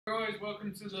Guys,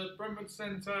 welcome to the Brentwood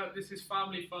Centre. This is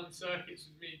Family Fun Circuits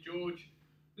with me, George.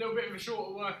 A little bit of a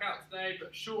shorter workout today,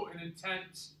 but short and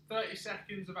intense. 30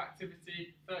 seconds of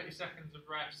activity, 30 seconds of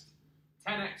rest.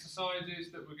 10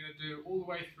 exercises that we're going to do all the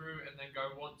way through and then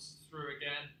go once through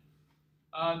again.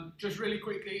 Just really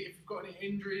quickly, if you've got any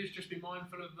injuries, just be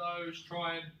mindful of those.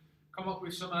 Try and come up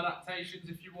with some adaptations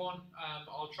if you want.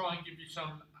 I'll try and give you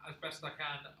some as best I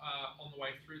can on the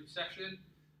way through the session.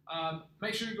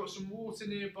 Make sure you've got some water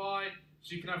nearby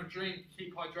so you can have a drink.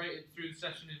 Keep hydrated through the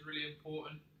session is really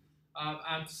important.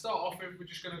 And to start off with, we're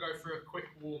just going to go through a quick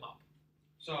warm-up.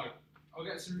 So, I'll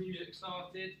get some music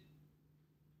started.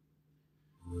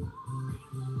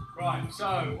 Right,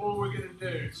 so all we're going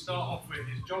to do to start off with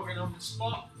is jogging on the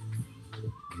spot.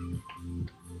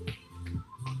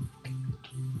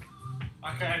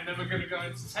 Okay, and then we're going to go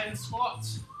into 10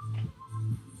 squats.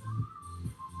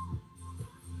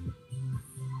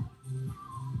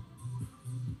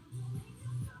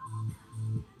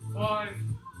 Five,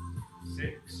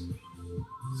 6,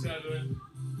 7,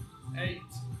 8,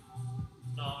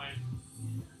 9,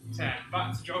 10.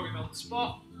 Back to jogging on the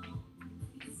spot.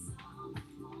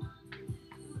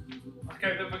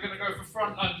 Okay, then we're going to go for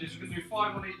front lunges. We're going to do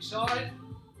 5 on each side.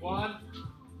 1, 2.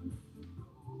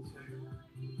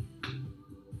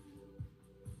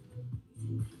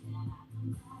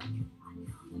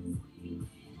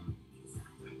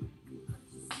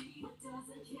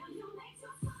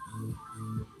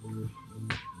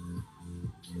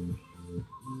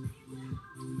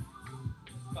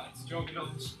 Back to jogging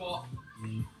on the spot.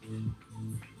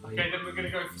 Okay, then we're going to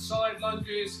go for side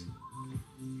lunges.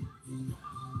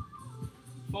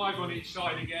 5 on each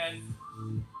side again.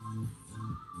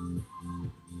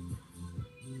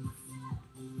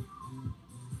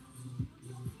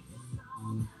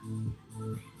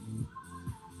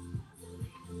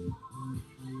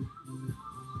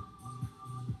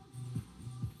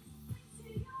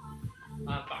 And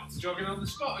back to jogging on the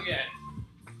spot again.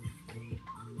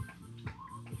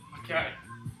 Okay,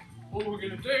 all we're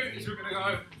going to do is we're going to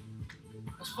go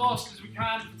as fast as we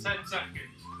can for 10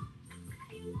 seconds.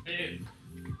 In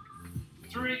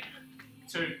 3,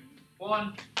 2,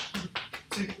 1,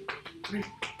 2, 3,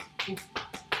 4,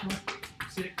 5,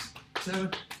 6,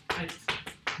 7, 8,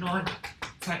 9,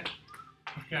 10.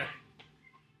 Okay.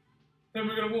 Then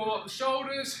we're going to warm up the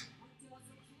shoulders.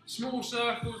 Small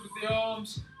circles with the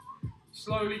arms.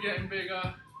 Slowly getting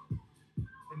bigger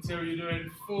until you're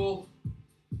doing full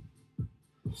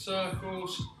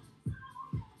circles.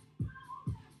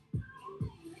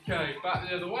 Okay, back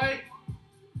the other way.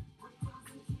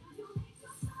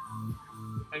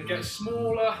 And get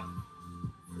smaller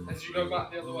as you go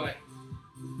back the other way.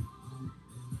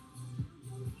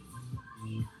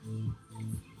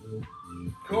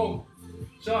 Cool.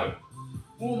 So,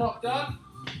 warm up done.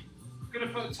 I'm going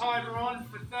to put a timer on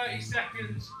for 30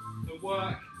 seconds of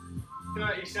work,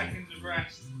 30 seconds of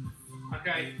rest.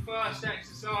 Okay, first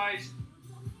exercise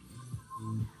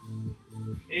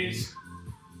is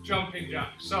jumping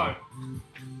jacks. So,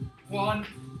 1,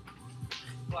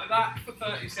 like that for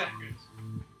 30 seconds.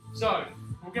 So,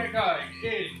 we'll get going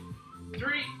in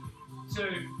 3, 2,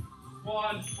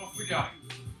 1, off we go.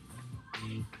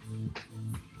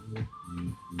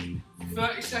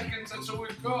 30 seconds, that's all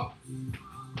we've got.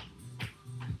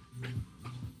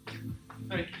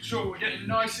 Making sure we're getting a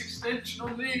nice extension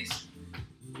on these.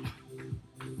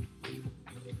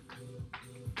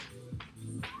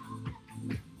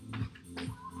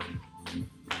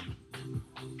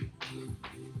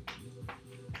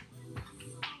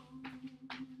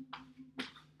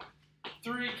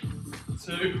 Three,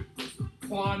 2,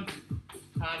 1,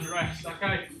 and rest.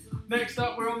 Okay, next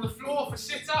up we're on the floor for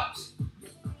sit-ups.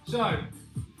 So,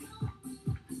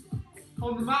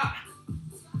 on the mat,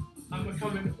 and we're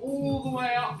coming all the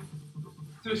way up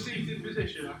to a seated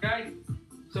position, okay?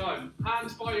 So,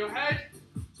 hands by your head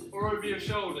or over your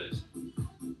shoulders.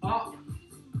 Up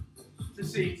to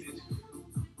seated.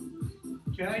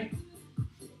 Okay?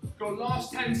 Got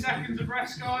last 10 seconds of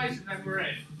rest, guys, and then we're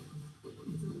in.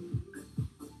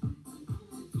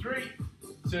 3,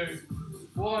 2,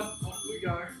 1, off we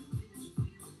go.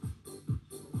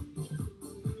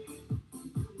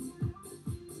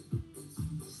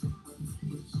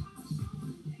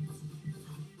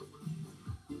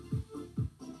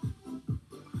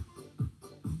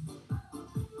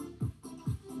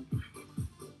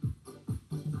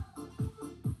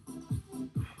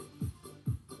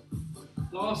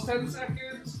 Last 10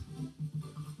 seconds.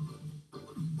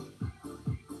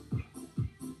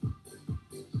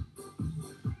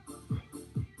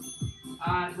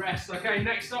 And rest. Okay,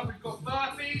 next up we've got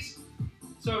burpees.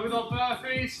 So with our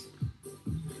burpees,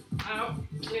 out,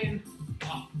 in,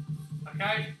 up.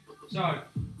 Okay, so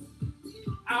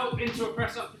out into a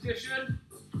press up position,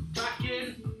 back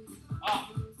in, up,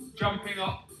 jumping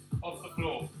up off the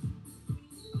floor.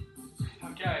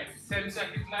 Okay, 10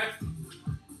 seconds left,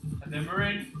 and then we're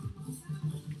in.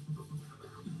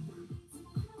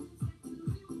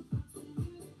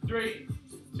 3,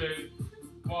 2,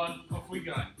 1, off we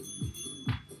go.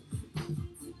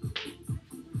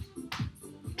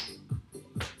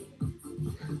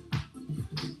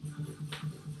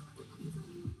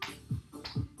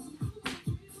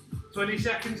 Twenty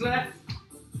seconds left.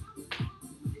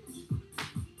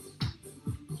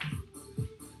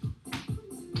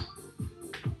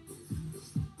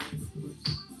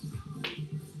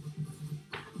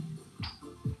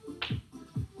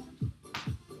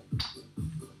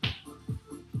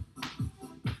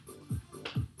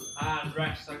 And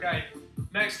rest. Okay,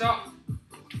 next up,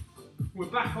 we're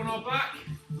back on our back.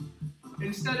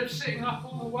 Instead of sitting up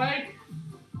all the way,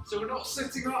 so we're not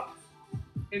sitting up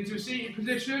into a seated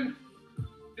position,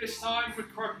 this time we're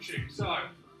crunching. So,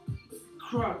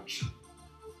 crunch,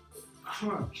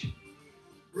 crunch.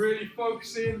 Really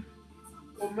focusing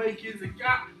on making the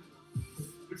gap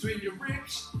between your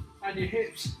ribs and your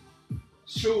hips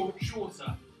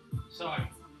shorter. So,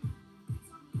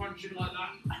 crunching like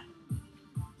that.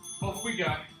 Off we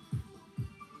go.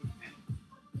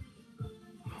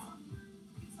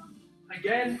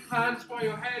 Again, hands by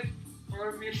your head or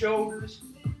over your shoulders.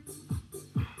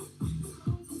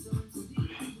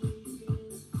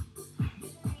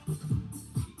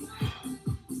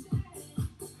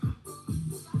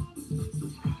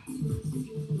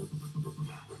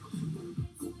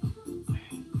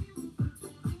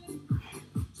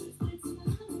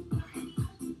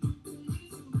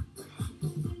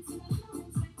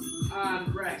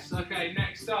 And rest. Okay,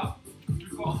 next up,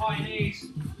 we've got high knees.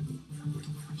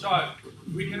 So,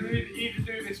 we can either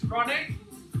do this running,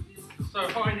 so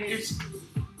high knees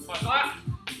like that,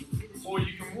 or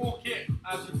you can walk it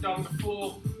as we've done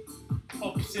before,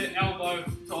 opposite elbow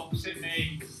to opposite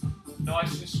knee,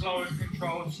 nice and slow and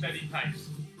controlled, steady pace.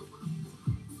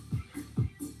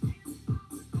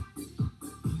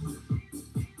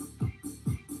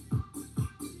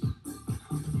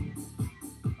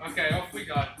 Okay, off we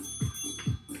go.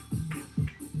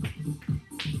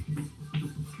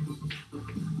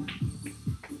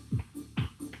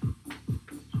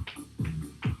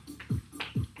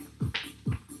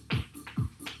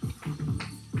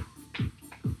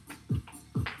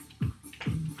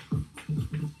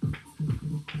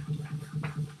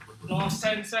 Last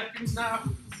 10 seconds now.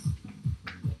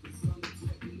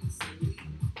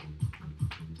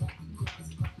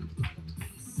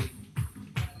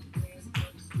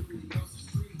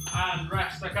 And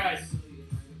rest, okay.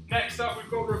 Next up we've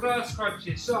got reverse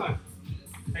crunches. So,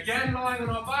 again lying on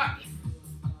our back.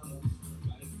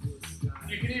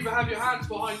 You can either have your hands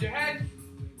behind your head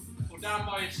or down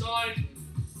by your side.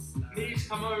 Knees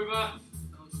come over,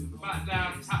 back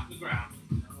down, tap the ground.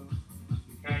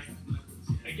 Okay.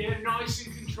 Again, nice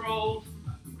and controlled,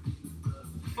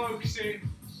 focusing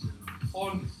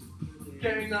on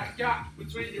getting that gap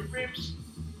between your ribs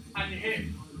and your hip.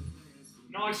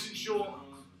 Nice and short,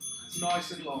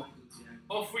 nice and long.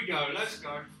 Off we go, let's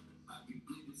go.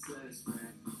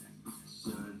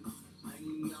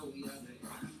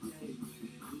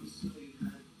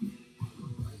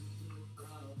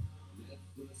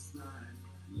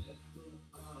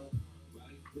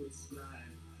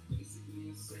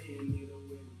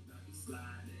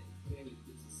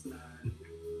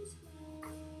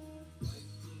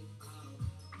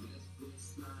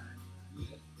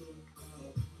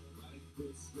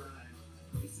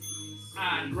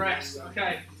 And rest.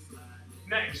 Okay,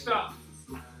 next up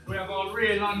we have our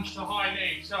rear lunge to high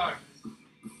knee. So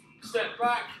step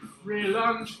back, rear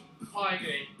lunge, high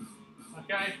knee.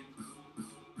 Okay,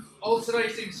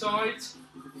 alternating sides.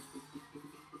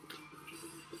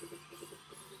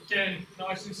 Again,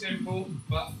 nice and simple,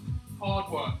 but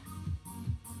hard work.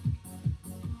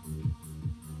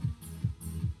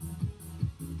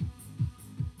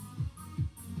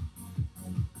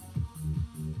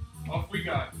 Off we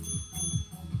go.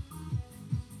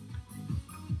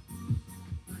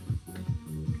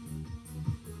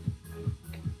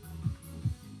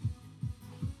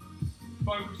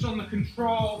 Focus on the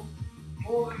control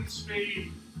more than the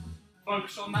speed.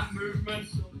 Focus on that movement.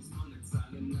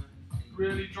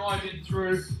 Really drive it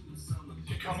through as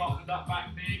you come up with that back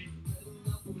knee.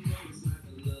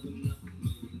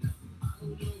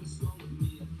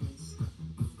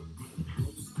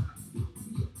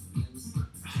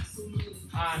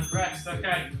 And rest,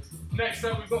 okay. Next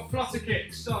up we've got flutter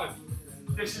kicks. So,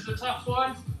 this is a tough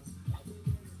one.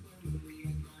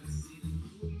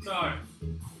 So,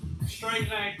 straight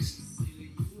legs,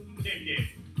 kick it.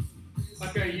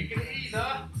 Okay, you can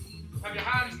either have your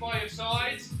hands by your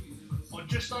sides or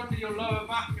just under your lower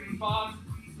back and bum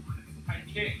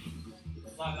and kick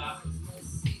like that.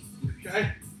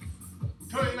 Okay?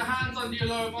 Putting the hands under your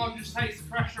lower bum just takes the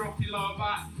pressure off your lower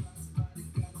back.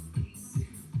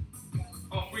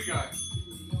 Off we go.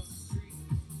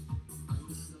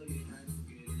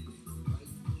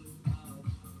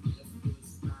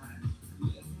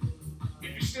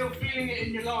 If you're still feeling it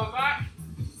in your lower back,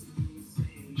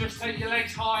 just take your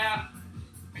legs higher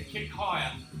and kick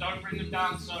higher. Don't bring them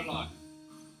down so low.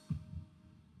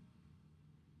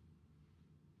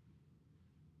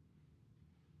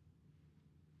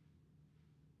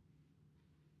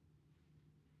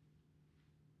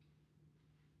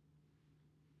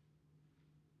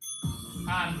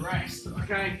 And rest,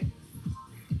 okay?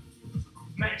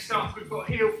 Next up, we've got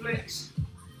heel flicks.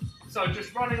 So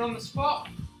just running on the spot,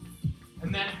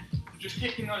 and then just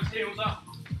kicking those heels up,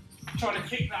 trying to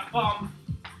kick that bum.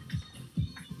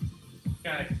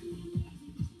 Okay.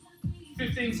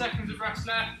 15 seconds of rest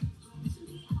left.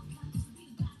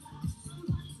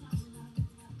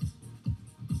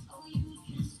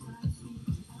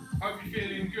 Hope you're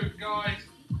feeling good, guys.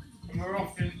 And we're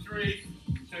off in 3,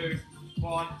 2,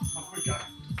 1, off we go.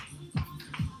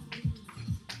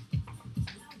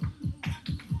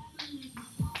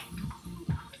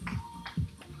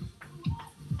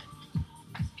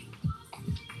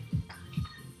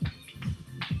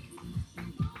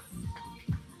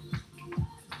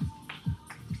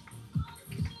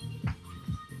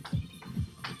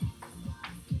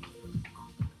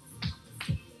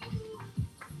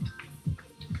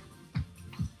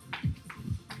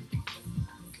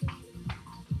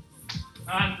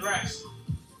 And rest.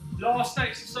 Last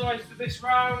exercise for this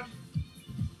round.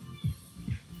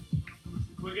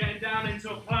 We're getting down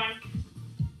into a plank.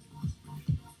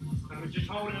 And we're just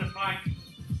holding a plank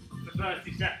for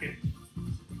 30 seconds.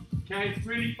 Okay,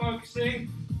 really focusing,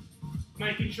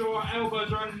 making sure our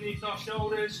elbows are underneath our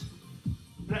shoulders.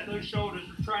 Let those shoulders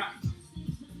retract.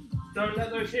 Don't let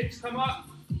those hips come up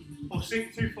or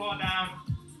sink too far down.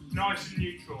 Nice and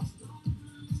neutral.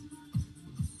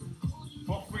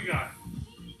 Off we go.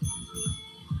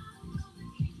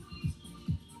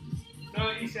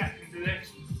 30 seconds of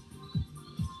this.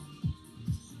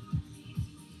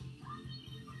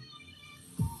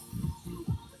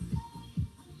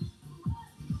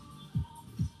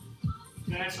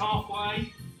 There's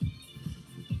halfway.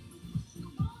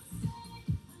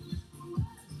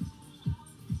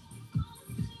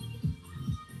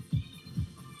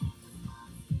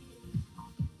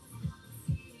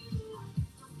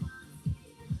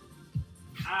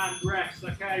 And rest.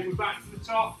 Okay, we're back to the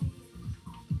top.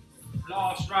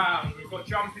 Last round, we've got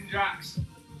jumping jacks.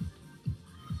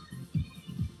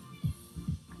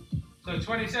 So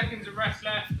 20 seconds of rest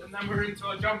left, and then we're into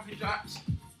our jumping jacks.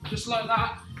 Just like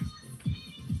that.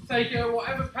 Take it at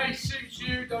whatever pace suits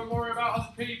you, don't worry about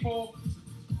other people.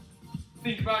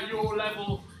 Think about your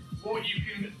level, what you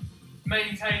can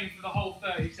maintain for the whole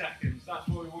 30 seconds. That's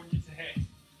what we want you to hit.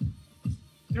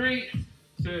 3,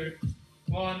 2,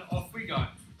 1, off we go.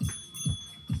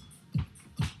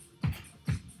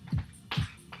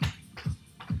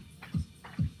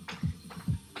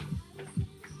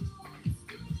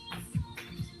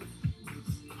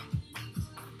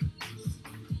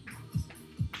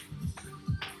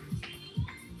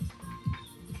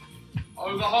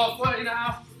 Over halfway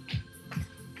now.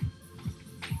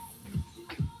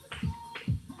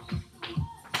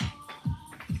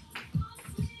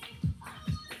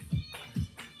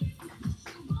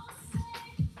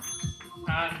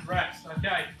 And rest,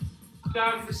 okay.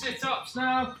 Down for sit-ups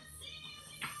now.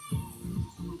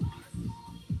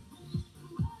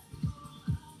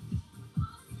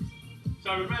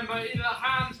 So remember, either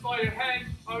hands by your head,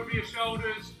 over your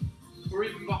shoulders, or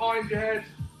even behind your head.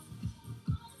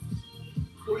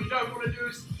 What you don't want to do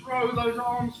is throw those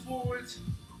arms forwards.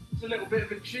 It's a little bit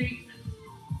of a cheat.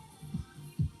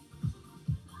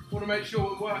 Want to make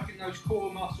sure we're working those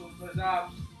core muscles, those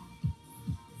abs.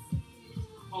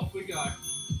 Off we go.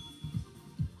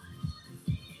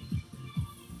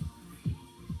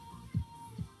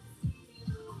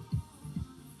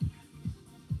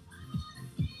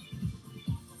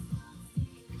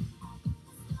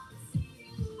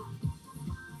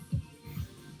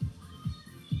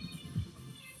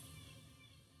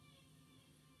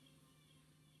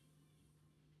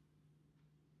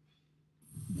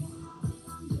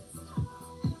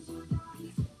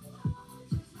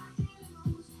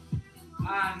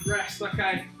 And rest,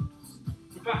 okay.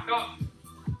 We're back up.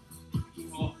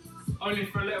 Well, only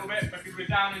for a little bit because we're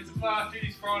down into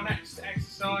burpees for our next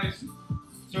exercise.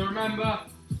 So remember,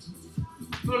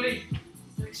 fully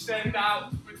extend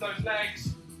out with those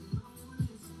legs.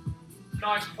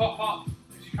 Nice pop up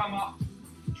as you come up.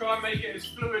 Try and make it as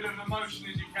fluid of a motion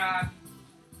as you can.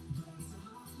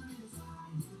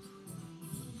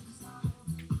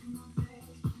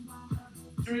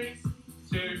 Three,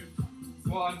 2,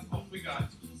 1, off we go.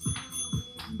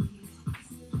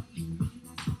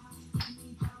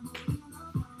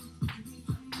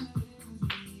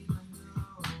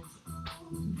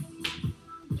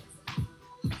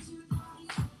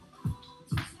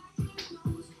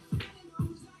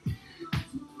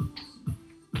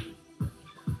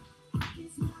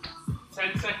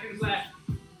 Seconds left.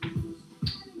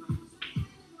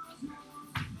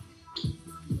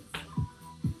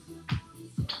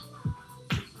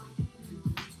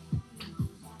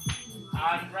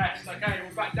 And rest. Okay,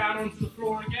 we're back down onto the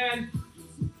floor again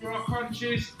for our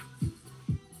crunches.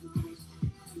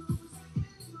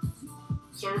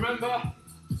 So remember,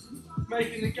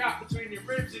 making the gap between your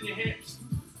ribs and your hips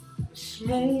as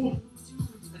small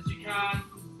as you can.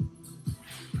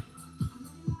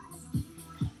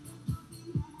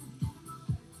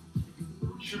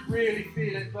 You should really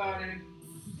feel it burning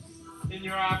in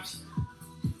your abs.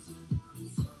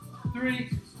 3,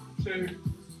 2,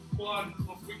 1,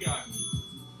 off we go.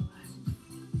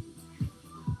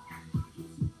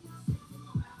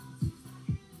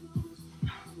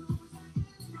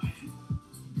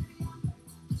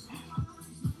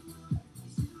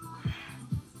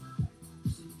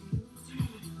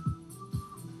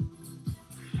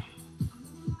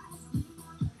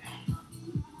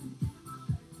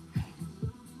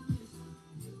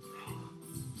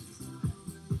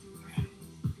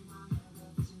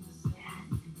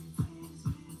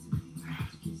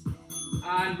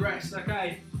 And rest,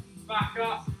 okay, back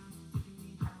up.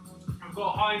 I've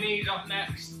got high knees up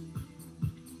next.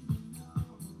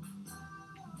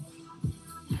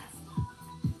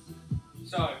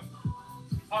 So,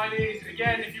 high knees,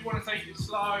 again, if you want to take it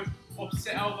slow,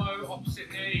 opposite elbow,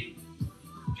 opposite knee.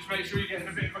 Just make sure you're getting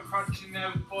a bit of a crunch in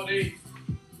there with the body.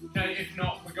 Okay, if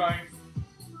not, we're going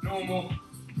normal,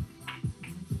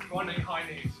 running high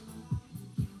knees.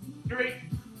 3,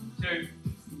 2,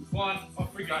 1,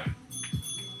 off we go.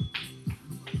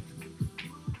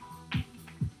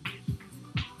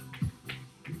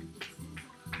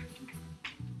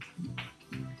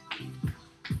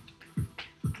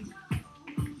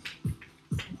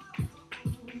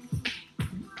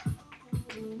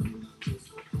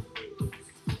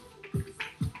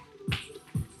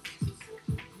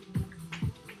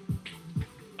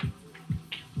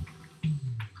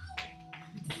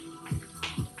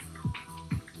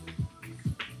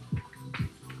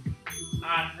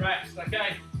 And rest,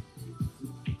 okay.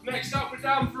 Next up, we're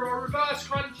down for our reverse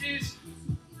crunches.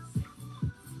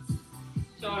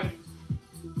 So,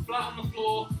 flat on the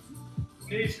floor,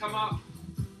 knees come up,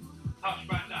 touch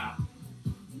back down.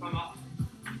 Come up,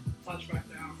 touch back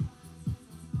down.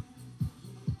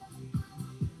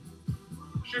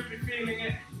 Should be feeling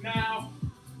it now.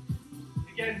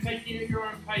 Again, taking it at your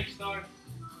own pace though.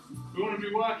 We want to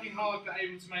be working hard but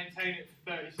able to maintain it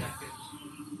for 30 seconds.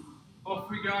 Off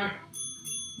we go.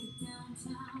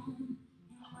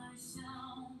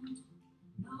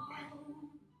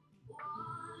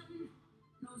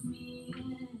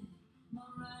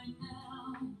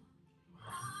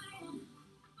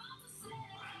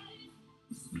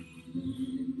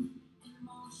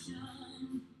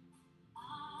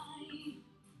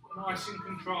 Nice and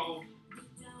controlled.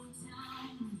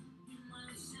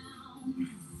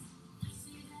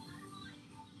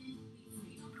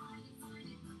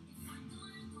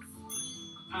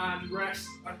 And rest,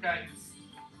 okay.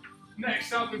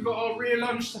 Next up, we've got our rear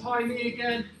lunge to high knee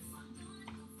again.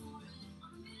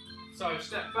 So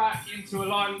step back into a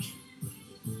lunge,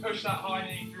 push that high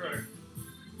knee through.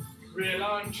 Rear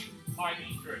lunge, high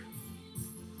knee through.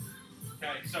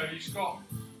 Okay, so you've got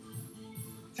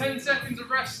 10 seconds of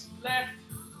rest left.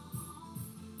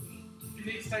 If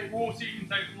you need to take water, you can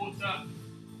take water.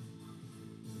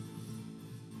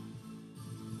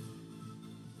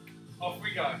 Off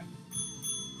we go.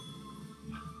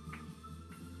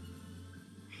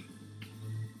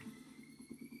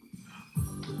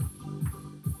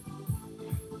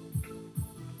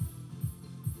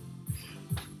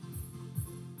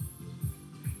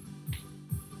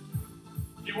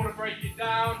 If you want to break it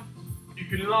down, you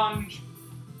can lunge,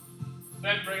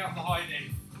 then bring up the high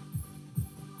knee.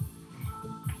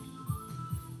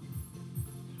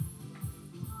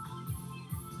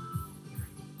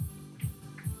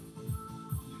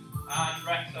 And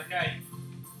rest, okay.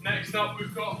 Next up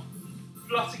we've got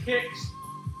flutter kicks.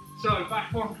 So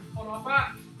back on our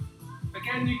back,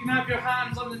 Again, you can have your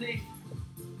hands underneath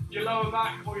your lower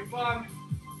back or your bum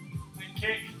and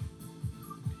kick.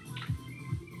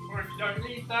 Or if you don't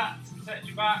need that to protect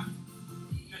your back,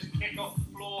 just kick off the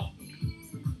floor.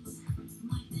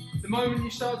 The moment you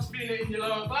start to feel it in your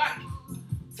lower back,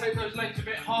 take those legs a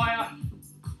bit higher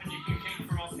and you can kick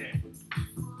from up here.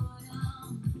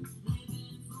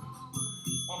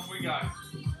 Off we go.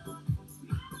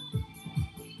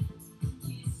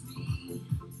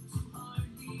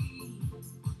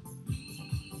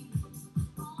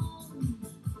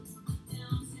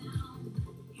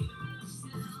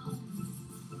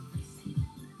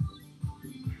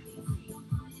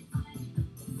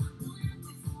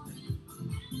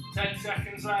 Ten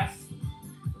seconds left.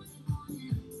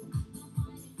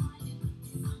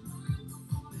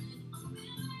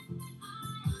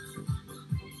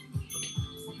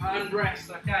 And rest,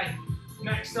 okay.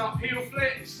 Next up, heel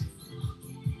flips.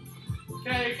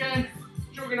 Okay, again,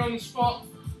 jogging on the spot,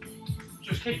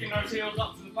 just kicking those heels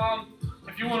up to the bum.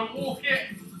 If you want to walk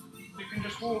it, you can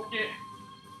just walk it,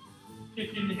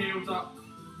 kicking your heels up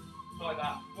like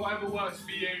that. Whatever works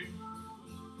for you.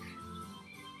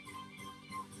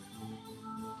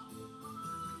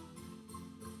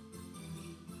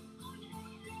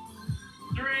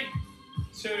 Three,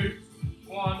 two,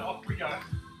 one, off we go.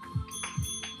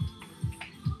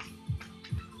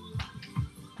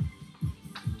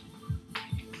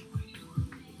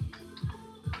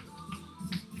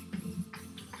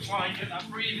 Try and get that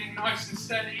breathing nice and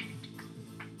steady.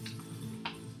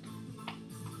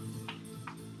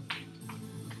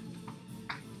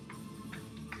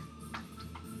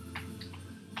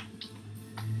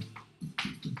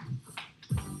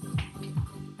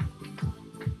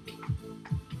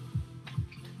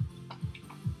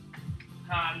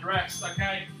 And rest,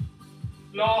 okay.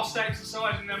 Last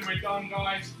exercise and then we're done,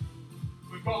 guys.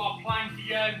 We've got our plank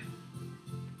again.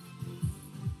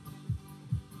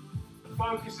 The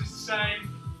focus is the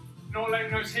same. Not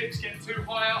letting those hips get too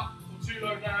high up or too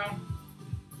low down.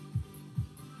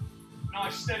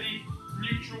 Nice, steady,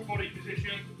 neutral body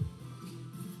position.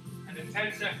 And in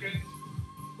 10 seconds,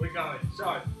 we're going.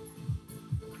 So,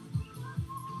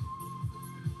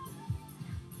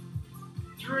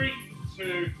 3,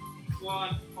 2,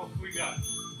 1, off we go.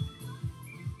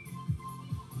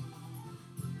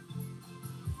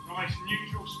 Nice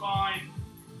neutral spine.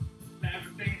 Let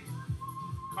everything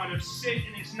kind of sit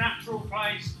in its natural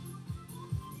place.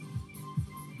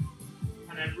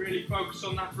 And then really focus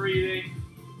on that breathing.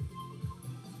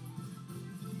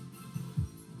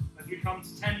 As we come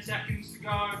to 10 seconds to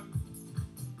go.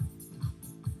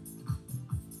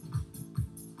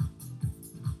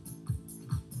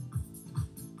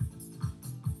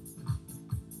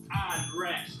 And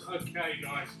rest. Okay,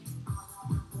 guys.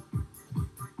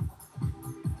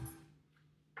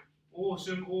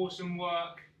 Awesome, awesome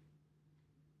work.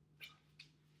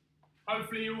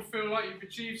 Hopefully you'll feel like you've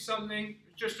achieved something.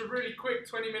 It's just a really quick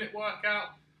 20-minute workout,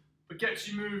 but gets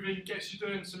you moving, gets you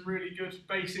doing some really good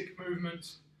basic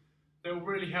movements that will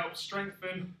really help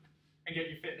strengthen and get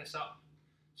your fitness up.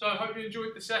 So I hope you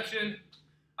enjoyed the session.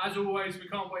 As always, we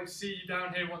can't wait to see you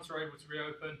down here once we're able to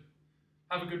reopen.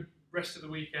 Have a good rest of the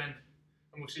weekend,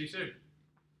 and we'll see you soon.